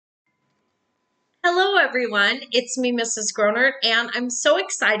everyone. It's me, Mrs. Gronert, and I'm so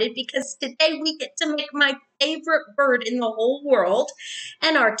excited because today we get to make my favorite bird in the whole world,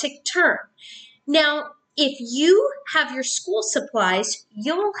 an Arctic tern. Now, if you have your school supplies,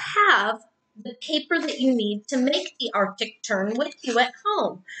 you'll have the paper that you need to make the Arctic tern with you at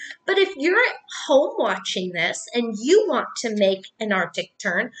home. But if you're at home watching this and you want to make an Arctic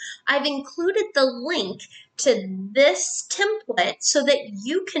tern, I've included the link to this template so that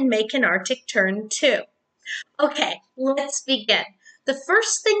you can make an Arctic tern too. Okay, let's begin. The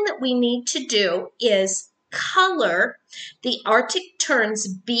first thing that we need to do is color the Arctic tern's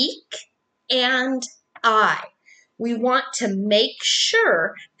beak and eye. We want to make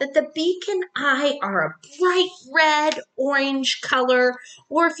sure that the beak and eye are a bright red, orange color,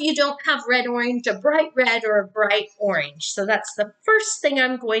 or if you don't have red, orange, a bright red or a bright orange. So that's the first thing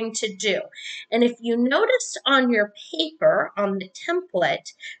I'm going to do. And if you notice on your paper, on the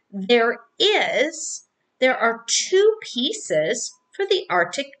template, there are two pieces for the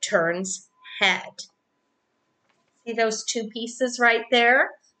Arctic tern's head. See those two pieces right there?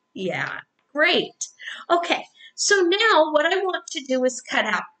 Yeah, great. Okay, so now what I want to do is cut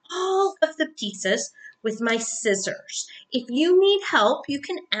out all of the pieces with my scissors. If you need help, you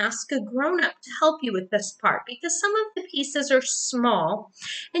can ask a grown-up to help you with this part because some of the pieces are small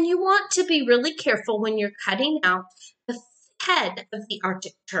and you want to be really careful when you're cutting out the head of the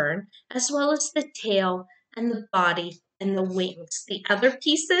Arctic tern as well as the tail and the body and the wings. The other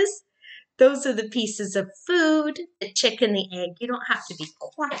pieces, those are the pieces of food, the chicken, the egg. You don't have to be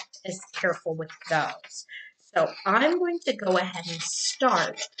quite as careful with those. So I'm going to go ahead and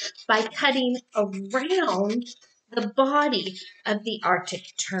start by cutting around the body of the Arctic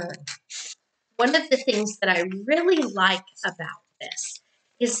tern. One of the things that I really like about this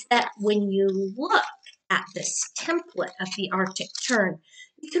is that when you look at this template of the Arctic tern,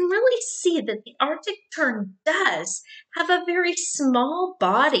 you can really see that the Arctic tern does have a very small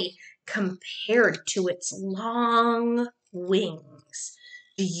body compared to its long wings.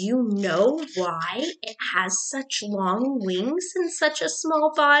 Do you know why it has such long wings and such a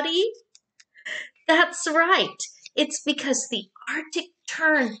small body? That's right. It's because the Arctic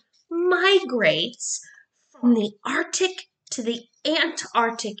tern migrates from the Arctic to the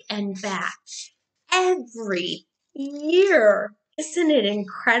Antarctic and back every year. Isn't it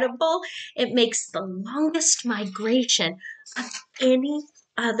incredible? It makes the longest migration of any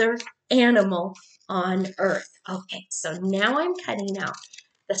other animal on Earth. Okay, so now I'm cutting out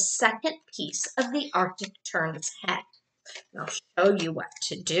the second piece of the Arctic tern's head. And I'll show you what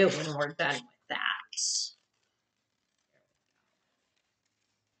to do when we're done with that.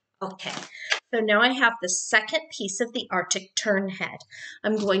 Okay, so now I have the second piece of the Arctic tern head.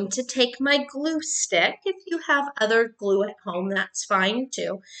 I'm going to take my glue stick. If you have other glue at home, that's fine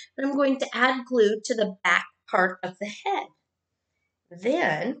too. And I'm going to add glue to the back part of the head.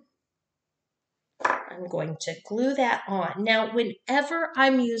 Then I'm going to glue that on. Now, whenever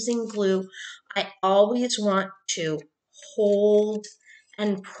I'm using glue, I always want to hold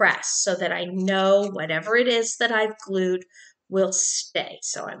and press so that I know whatever it is that I've glued will stay.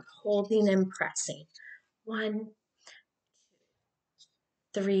 So I'm holding and pressing. 1,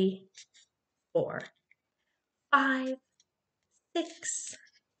 3, 4, 5, 6,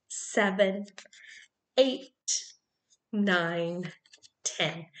 7, 8, 9,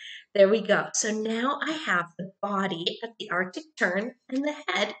 10. There we go. So now I have the body of the Arctic tern and the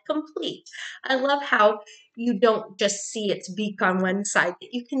head complete. I love how you don't just see its beak on one side,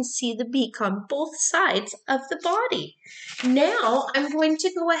 but you can see the beak on both sides of the body. Now I'm going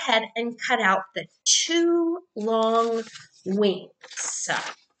to go ahead and cut out the two long wings. So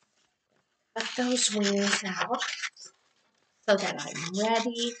cut those wings out so that I'm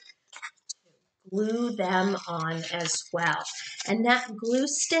ready glue them on as well. And that glue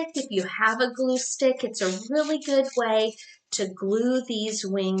stick, if you have a glue stick, it's a really good way to glue these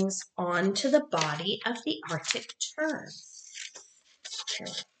wings onto the body of the Arctic tern.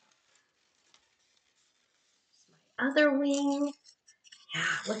 Here's my other wing.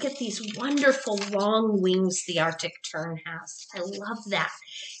 Yeah, look at these wonderful long wings the Arctic tern has. I love that.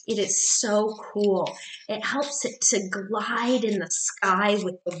 It is so cool. It helps it to glide in the sky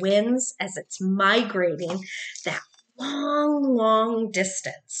with the winds as it's migrating that long, long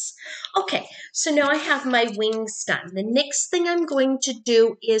distance. Okay, so now I have my wings done. The next thing I'm going to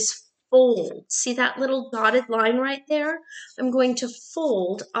do is fold. See that little dotted line right there? I'm going to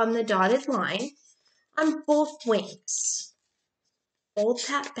fold on the dotted line on both wings. Fold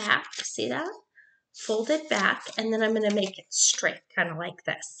that back, see that? Fold it back, and then I'm going to make it straight, kind of like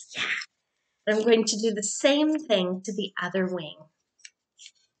this. Yeah. And I'm going to do the same thing to the other wing.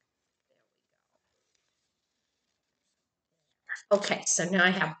 Okay, so now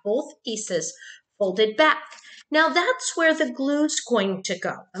I have both pieces folded back. Now that's where the glue's going to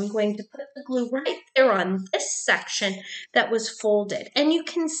go. I'm going to put the glue right there on this section that was folded. And you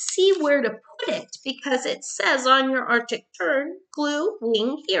can see where to put it because it says on your Arctic Tern glue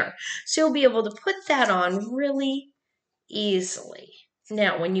wing here. So you'll be able to put that on really easily.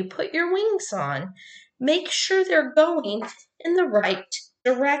 Now, when you put your wings on, make sure they're going in the right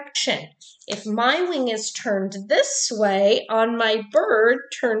direction. If my wing is turned this way on my bird,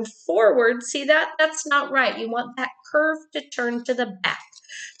 turned forward, see that? That's not right. You want that curve to turn to the back.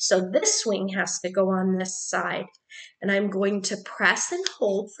 So this wing has to go on this side. And I'm going to press and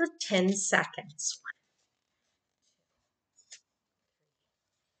hold for 10 seconds.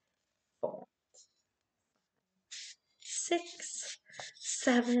 1, 4, 6,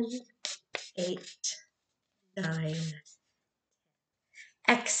 7, 8, 9.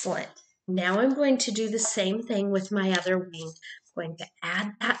 Excellent. Now I'm going to do the same thing with my other wing. I'm going to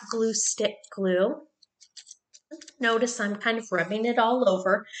add that glue stick glue. Notice I'm kind of rubbing it all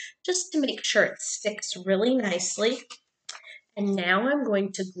over just to make sure it sticks really nicely. And now I'm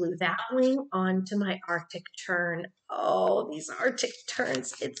going to glue that wing onto my Arctic Tern. Oh, these Arctic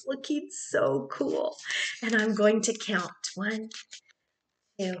Terns, it's looking so cool. And I'm going to count 1,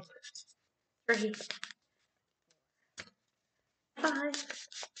 2, 3, 5,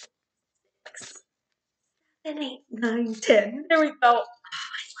 6, 7, 8, 9, 10. There we go. Oh,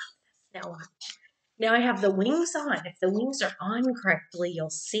 I love this. Now I have the wings on. If the wings are on correctly,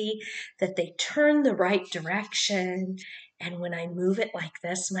 you'll see that they turn the right direction. And when I move it like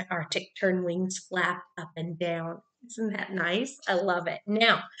this, my Arctic Tern wings flap up and down. Isn't that nice? I love it.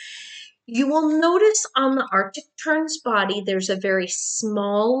 Now, you will notice on the Arctic Tern's body, there's a very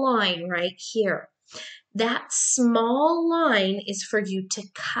small line right here. That small line is for you to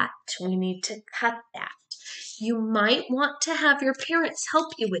cut. We need to cut that. You might want to have your parents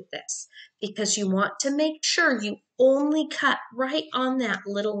help you with this because you want to make sure you only cut right on that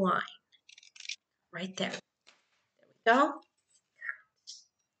little line. Right there. There we go.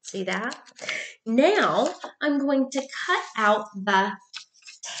 See that? Now I'm going to cut out the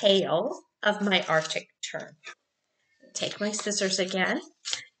tail of my Arctic Tern. Take my scissors again,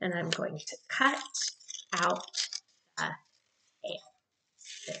 and I'm going to cut out the tail.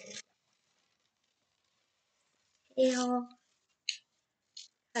 Tail.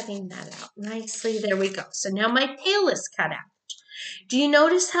 Cutting that out nicely. There we go. So now my tail is cut out. Do you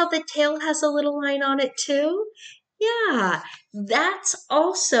notice how the tail has a little line on it too? Yeah, that's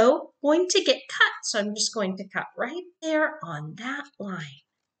also going to get cut. So I'm just going to cut right there on that line.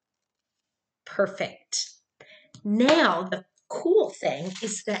 Perfect. Now the cool thing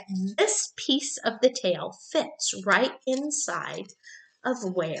is that this piece of the tail fits right inside of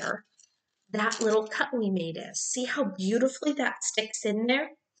where that little cut we made is. See how beautifully that sticks in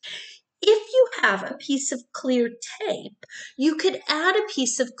there? If you have a piece of clear tape, you could add a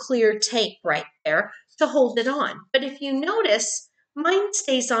piece of clear tape right there to hold it on. But if you notice, mine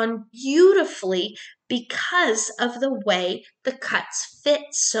stays on beautifully because of the way the cuts fit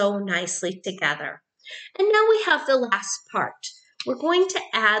so nicely together. And now we have the last part. We're going to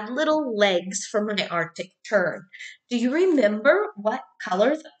add little legs for my Arctic Tern. Do you remember what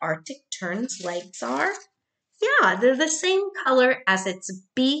color the Arctic Tern's legs are? Yeah, they're the same color as its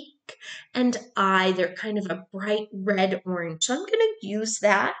beak and eye. They're kind of a bright red orange. So I'm going to use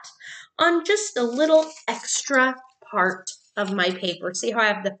that on just a little extra part of my paper. See how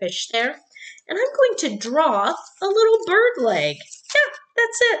I have the fish there? And I'm going to draw a little bird leg. Yeah,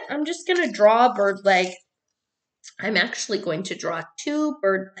 that's it. I'm just going to draw a bird leg. I'm actually going to draw 2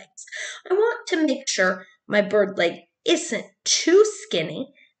 bird legs. I want to make sure my bird leg isn't too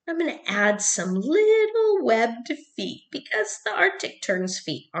skinny. I'm going to add some little webbed feet because the Arctic Tern's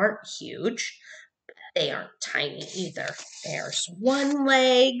feet aren't huge, but they aren't tiny either. There's 1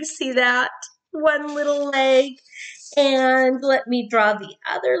 leg, see that? 1 little leg. And let me draw the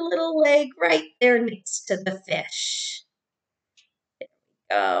other little leg right there next to the fish. There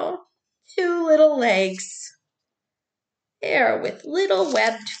we go. 2 little legs. There with little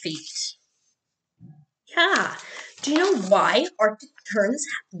webbed feet. Yeah. Do you know why Arctic terns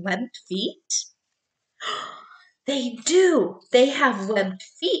have webbed feet? They do. They have webbed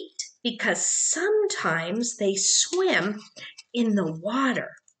feet because sometimes they swim in the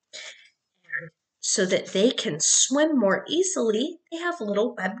water. And so that they can swim more easily, they have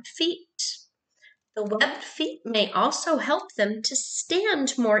little webbed feet. The webbed feet may also help them to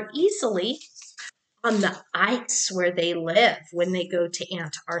stand more easily on the ice where they live when they go to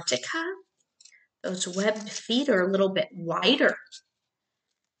Antarctica. Those webbed feet are a little bit wider,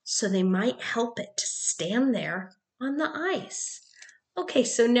 so they might help it to stand there on the ice. Okay,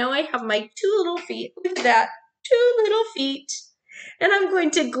 so now I have my 2 little feet. Look at that, 2 little feet. And I'm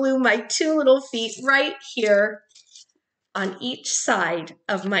going to glue my 2 little feet right here on each side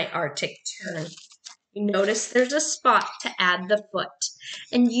of my Arctic tern. You notice there's a spot to add the foot,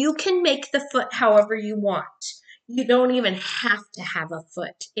 and you can make the foot however you want. You don't even have to have a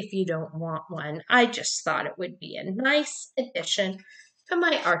foot if you don't want one. I just thought it would be a nice addition to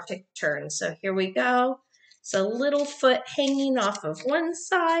my Arctic tern. So here we go. It's a little foot hanging off of one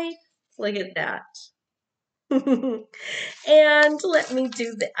side. Look at that. And let me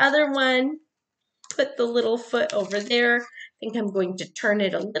do the other one. Put the little foot over there. I think I'm going to turn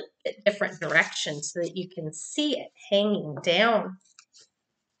it a little bit different direction so that you can see it hanging down.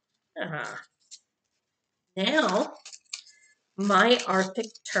 Now, my Arctic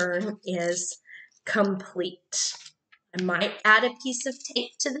tern is complete. I might add a piece of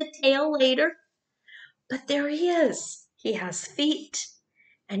tape to the tail later, but there he is. He has feet,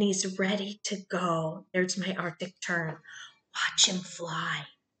 and he's ready to go. There's my Arctic tern. Watch him fly.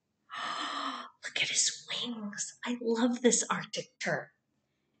 Look at his wings. I love this Arctic tern.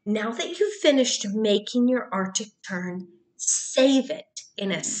 Now that you've finished making your Arctic tern, save it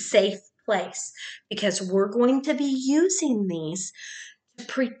in a safe place because we're going to be using these to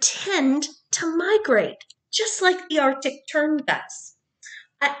pretend to migrate, just like the Arctic tern does.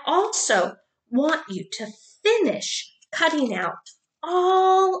 I also want you to finish cutting out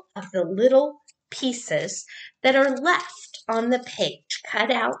all of the little pieces that are left on the page.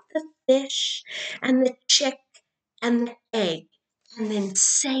 Cut out the fish and the chick and the egg, and then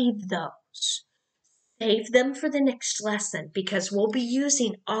save those. Save them for the next lesson because we'll be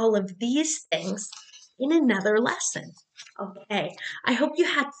using all of these things in another lesson. Okay, I hope you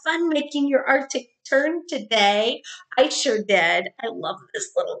had fun making your Arctic tern today. I sure did. I love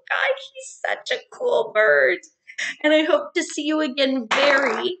this little guy. He's such a cool bird. And I hope to see you again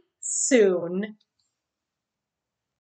very soon.